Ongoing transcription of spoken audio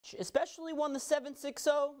match, especially when the 760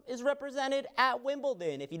 is represented at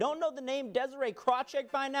Wimbledon. If you don't know the name Desirae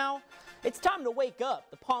Krawczyk by now, it's time to wake up.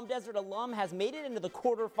 The Palm Desert alum has made it into the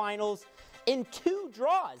quarterfinals in 2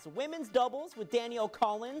 draws, women's doubles with Danielle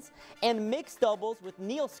Collins and mixed doubles with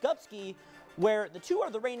Neil Skupski, where the two are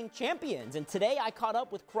the reigning champions. And today I caught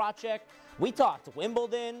up with Krawczyk. We talked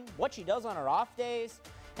Wimbledon, what she does on her off days,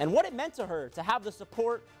 and what it meant to her to have the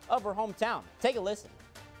support of her hometown. Take a listen.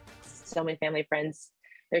 So many family friends,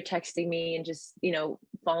 they're texting me and just,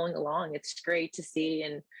 following along. It's great to see.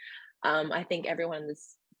 And I think everyone in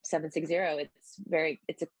this 760,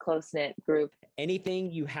 it's a close-knit group.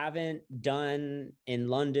 Anything you haven't done in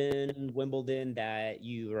London, Wimbledon, that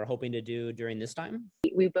you are hoping to do during this time?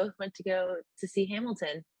 We both went to go to see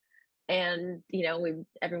Hamilton, and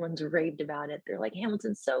everyone's raved about it. They're like,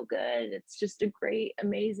 Hamilton's so good. It's just a great,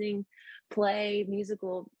 amazing play,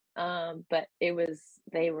 musical. But they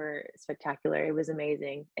were spectacular. It was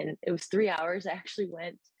amazing. And it was 3 hours. I actually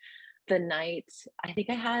went the night. I think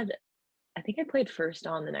I played first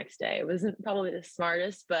on the next day. It wasn't probably the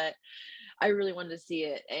smartest, but I really wanted to see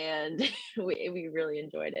it, and we really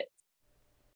enjoyed it.